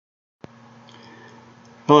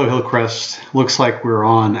Hello, Hillcrest. Looks like we're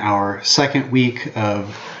on our second week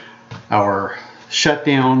of our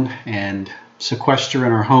shutdown and sequester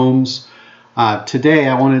in our homes. Today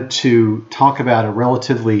I wanted to talk about a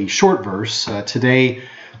relatively short verse. Today,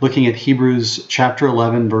 looking at Hebrews chapter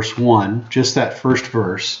 11, verse 1, just that first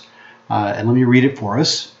verse. And let me read it for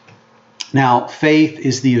us. Now, faith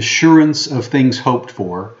is the assurance of things hoped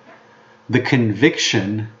for, the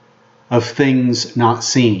conviction of things not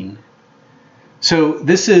seen. So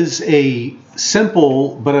this is a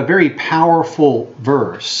simple but a very powerful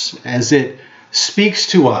verse as it speaks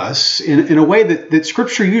to us in a way that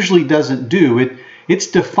Scripture usually doesn't do. It's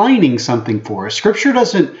defining something for us. Scripture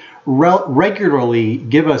doesn't regularly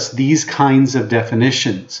give us these kinds of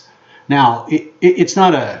definitions. Now, it's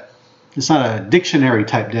not a dictionary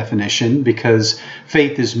type definition, because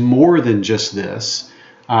faith is more than just this.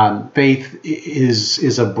 Faith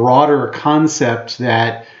is a broader concept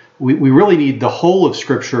that we really need the whole of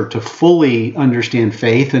Scripture to fully understand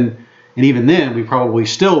faith, and even then we probably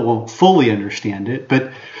still won't fully understand it.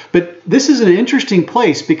 But this is an interesting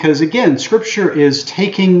place because, again, Scripture is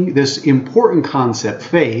taking this important concept,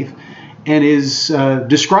 faith, and is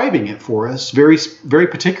describing it for us very, very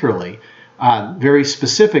particularly, very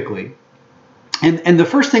specifically. And the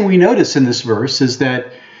first thing we notice in this verse is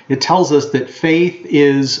that it tells us that faith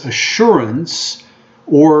is assurance,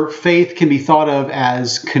 or faith can be thought of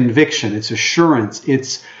as conviction. It's assurance,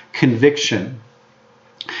 it's conviction.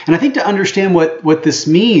 And I think to understand what this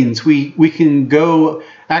means, we can go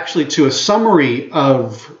actually to a summary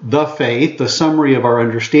of the faith, the summary of our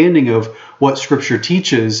understanding of what Scripture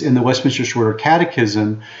teaches in the Westminster Shorter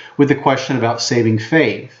Catechism, with the question about saving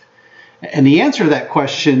faith. And the answer to that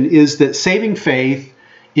question is that saving faith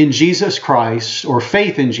in Jesus Christ, or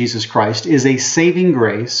faith in Jesus Christ, is a saving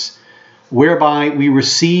grace whereby we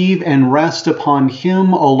receive and rest upon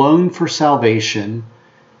Him alone for salvation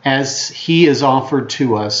as He is offered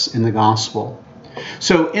to us in the gospel.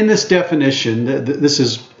 So in this definition, this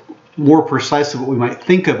is more precisely what we might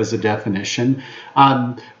think of as a definition.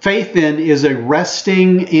 Faith then is a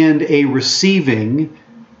resting and a receiving.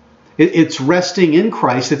 It's resting in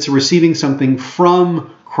Christ. It's receiving something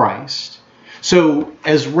from Christ. So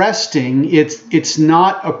as resting, it's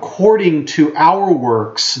not according to our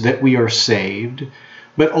works that we are saved,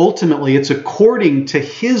 but ultimately it's according to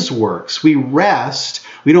His works. We rest.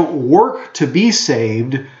 We don't work to be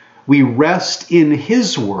saved. We rest in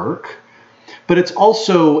His work, but it's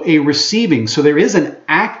also a receiving. So there is an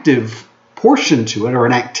active portion to it, or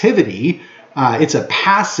an activity. It's a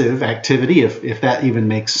passive activity, if that even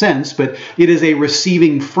makes sense, but it is a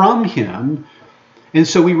receiving from Him. And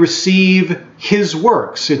so we receive His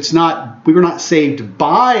works. We were not saved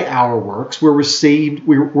by our works. We're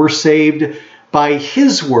saved by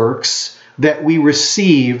His works that we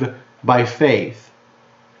receive by faith.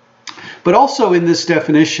 But also in this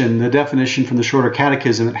definition, the definition from the Shorter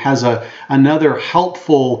Catechism, it has another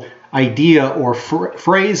helpful idea or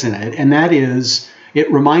phrase in it, and that is, it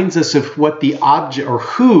reminds us of what the object, or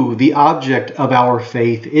who the object of our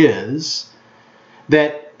faith is.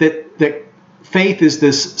 That faith is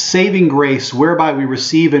this saving grace whereby we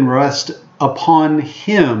receive and rest upon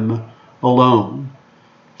Him alone.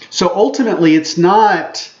 So ultimately, it's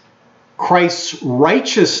not Christ's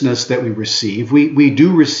righteousness that we receive. We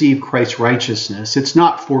do receive Christ's righteousness. It's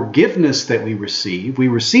not forgiveness that we receive. We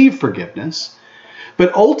receive forgiveness.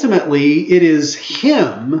 But ultimately, it is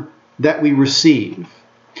Him that we receive.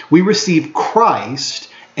 We receive Christ,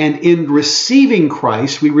 and in receiving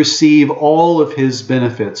Christ, we receive all of His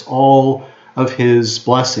benefits, all of His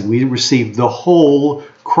blessing. We receive the whole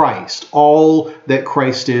Christ, all that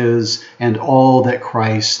Christ is and all that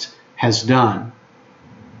Christ has done.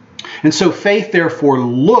 And so faith, therefore,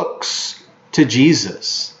 looks to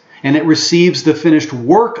Jesus, and it receives the finished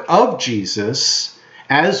work of Jesus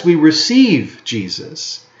as we receive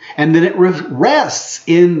Jesus. And then it rests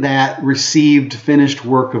in that received, finished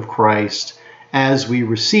work of Christ as we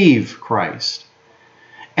receive Christ.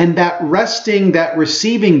 And that resting, that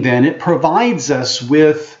receiving then, it provides us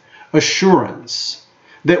with assurance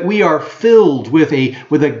that we are filled with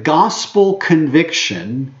a gospel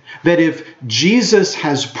conviction that if Jesus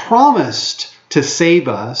has promised to save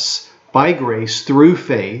us by grace through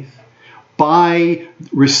faith, by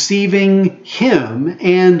receiving Him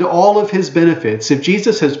and all of His benefits, if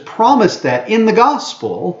Jesus has promised that in the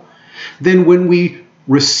gospel, then when we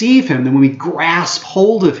receive Him, then when we grasp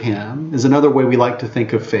hold of Him, is another way we like to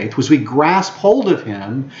think of faith, was we grasp hold of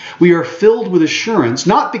Him, we are filled with assurance,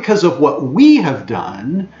 not because of what we have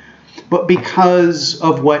done, but because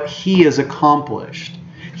of what He has accomplished.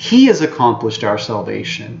 He has accomplished our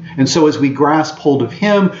salvation. And so as we grasp hold of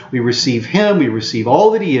Him, we receive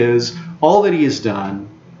all that He is, all that He has done,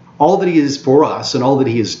 all that He is for us, and all that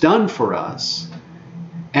He has done for us.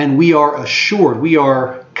 And we are assured, we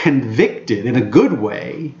are convicted in a good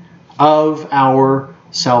way of our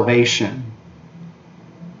salvation.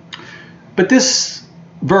 But this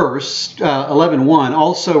verse, 11:1,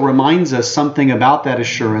 also reminds us something about that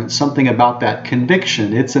assurance, something about that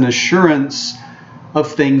conviction. It's an assurance of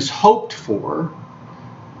things hoped for.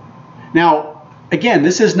 Now, again,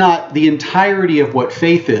 this is not the entirety of what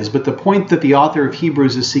faith is, but the point that the author of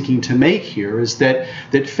Hebrews is seeking to make here is that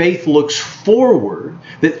faith looks forward,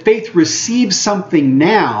 that faith receives something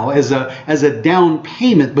now as a down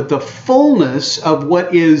payment, but the fullness of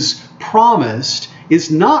what is promised is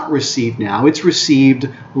not received now, it's received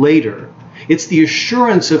later. It's the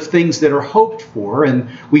assurance of things that are hoped for, and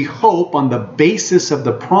we hope on the basis of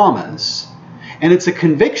the promise. And it's a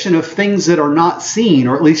conviction of things that are not seen,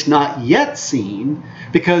 or at least not yet seen,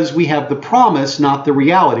 because we have the promise, not the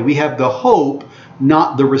reality. We have the hope,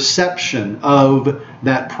 not the reception of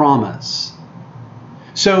that promise.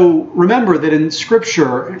 So remember that in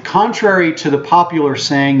Scripture, contrary to the popular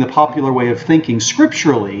saying, the popular way of thinking,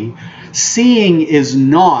 scripturally, seeing is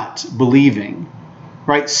not believing.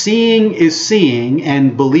 Right? Seeing is seeing,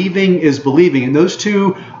 and believing is believing. And those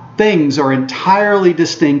two things are entirely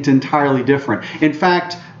distinct, entirely different. In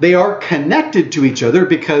fact, they are connected to each other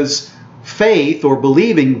because faith or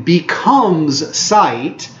believing becomes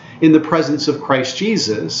sight in the presence of Christ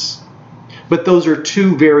Jesus. But those are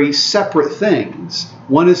two very separate things.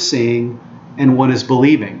 One is seeing and one is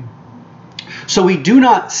believing. So we do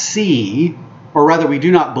not see, or rather we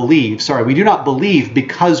do not believe, we do not believe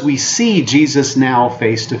because we see Jesus now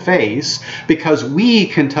face to face, because we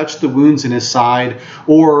can touch the wounds in His side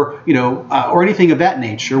or anything of that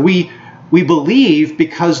nature. We believe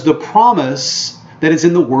because the promise that is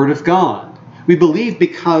in the Word of God. We believe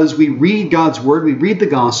because we read God's Word, we read the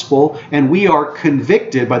Gospel, and we are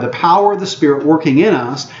convicted by the power of the Spirit working in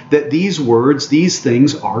us that these words, these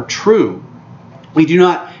things are true. We do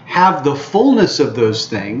not have the fullness of those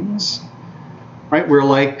things. Right? We're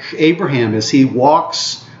like Abraham as he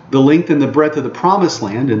walks the length and the breadth of the promised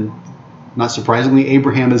land, and not surprisingly,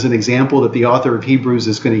 Abraham is an example that the author of Hebrews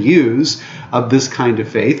is going to use of this kind of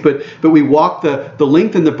faith. But we walk the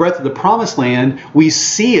length and the breadth of the promised land. We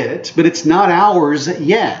see it, but it's not ours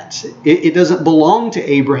yet. It doesn't belong to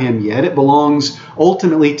Abraham yet. It belongs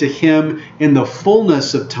ultimately to him in the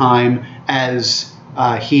fullness of time as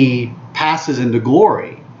he passes into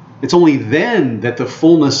glory. It's only then that the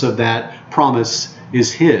fullness of that promise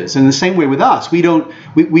is his. And the same way with us, we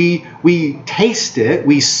taste it,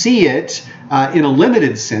 we see it in a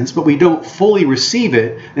limited sense, but we don't fully receive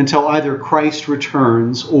it until either Christ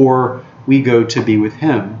returns or we go to be with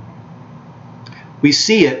Him. We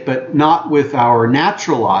see it, but not with our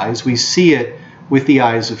natural eyes. We see it with the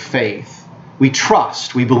eyes of faith. We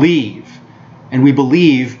trust, we believe, and we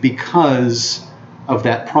believe because of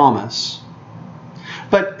that promise.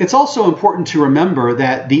 But it's also important to remember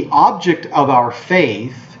that the object of our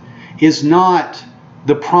faith is not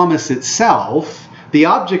the promise itself. The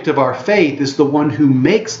object of our faith is the one who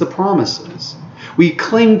makes the promises. We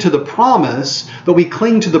cling to the promise, but we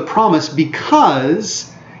cling to the promise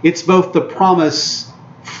because it's both the promise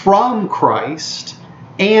from Christ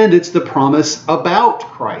and it's the promise about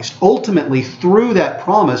Christ. Ultimately, through that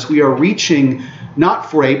promise, we are reaching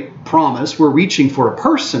not for a promise, we're reaching for a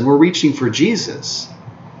person, we're reaching for Jesus.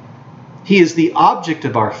 He is the object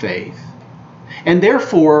of our faith. And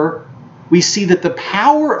therefore, we see that the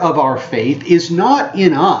power of our faith is not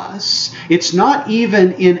in us. It's not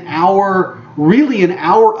even in our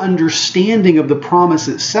understanding of the promise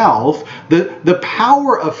itself. The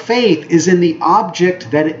power of faith is in the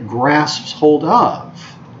object that it grasps hold of.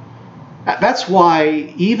 That's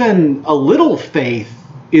why even a little faith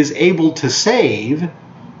is able to save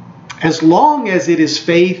as long as it is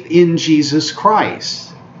faith in Jesus Christ.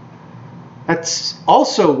 That's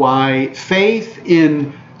also why faith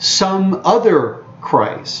in some other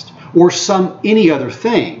Christ or any other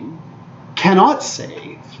thing cannot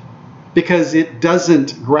save, because it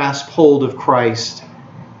doesn't grasp hold of Christ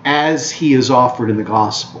as He is offered in the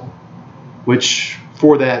gospel, which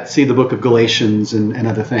for that, see the book of Galatians and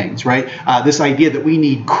other things, right? This idea that we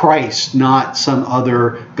need Christ, not some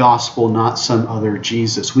other gospel, not some other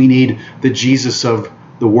Jesus. We need the Jesus of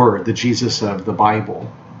the Word, the Jesus of the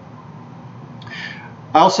Bible.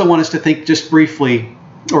 I also want us to think just briefly,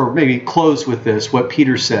 or maybe close with this, what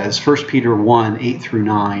Peter says, 1 Peter 1, 8 through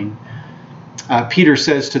 9. Peter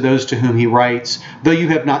says to those to whom he writes, though you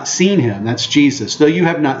have not seen him, that's Jesus, though you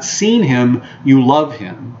have not seen him, you love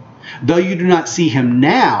him. Though you do not see him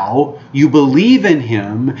now, you believe in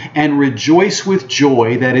him and rejoice with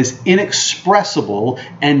joy that is inexpressible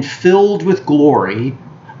and filled with glory,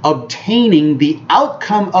 obtaining the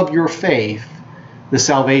outcome of your faith, the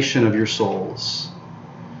salvation of your souls.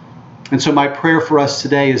 And so my prayer for us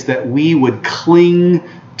today is that we would cling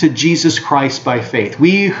to Jesus Christ by faith.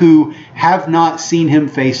 We who have not seen him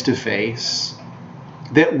face to face,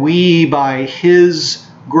 that we by his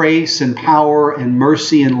grace and power and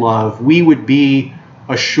mercy and love, we would be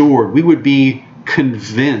assured, we would be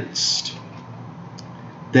convinced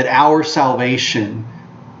that our salvation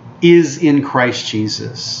is in Christ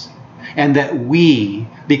Jesus. And that we,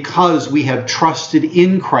 because we have trusted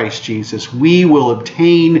in Christ Jesus, we will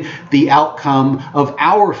obtain the outcome of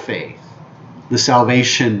our faith, the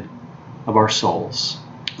salvation of our souls.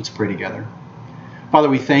 Let's pray together. Father,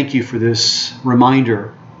 we thank you for this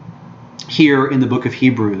reminder here in the book of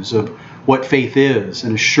Hebrews of what faith is,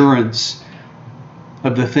 an assurance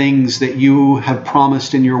of the things that you have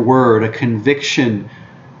promised in your word, a conviction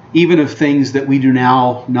even of things that we do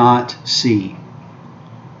now not see.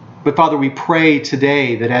 But Father, we pray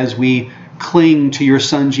today that as we cling to your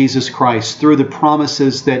Son, Jesus Christ, through the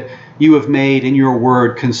promises that you have made in your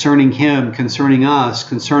word concerning him, concerning us,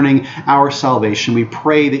 concerning our salvation, we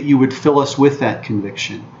pray that you would fill us with that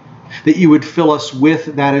conviction, that you would fill us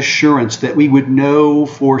with that assurance, that we would know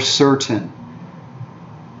for certain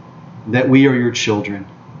that we are your children,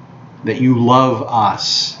 that you love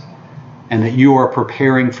us, and that you are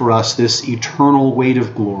preparing for us this eternal weight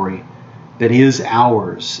of glory that is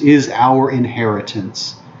ours, is our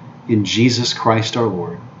inheritance in Jesus Christ our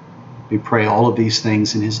Lord. We pray all of these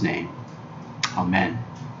things in his name. Amen.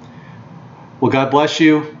 Well, God bless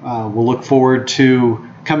you. We'll look forward to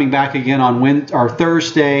coming back again on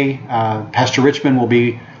Thursday. Pastor Richmond will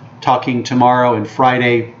be talking tomorrow and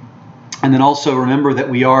Friday. And then also remember that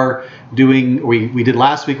we are doing, we did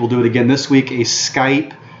last week, we'll do it again this week, a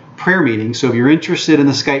Skype prayer meeting. So if you're interested in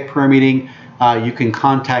the Skype prayer meeting, you can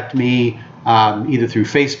contact me either through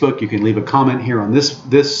Facebook. You can leave a comment here on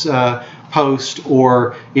this post,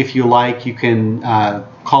 or if you like, you can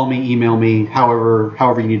call me, email me,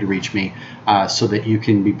 however you need to reach me, so that you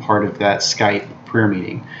can be part of that Skype prayer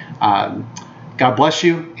meeting. God bless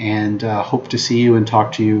you, and hope to see you and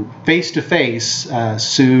talk to you face to face as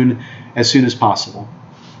soon as possible.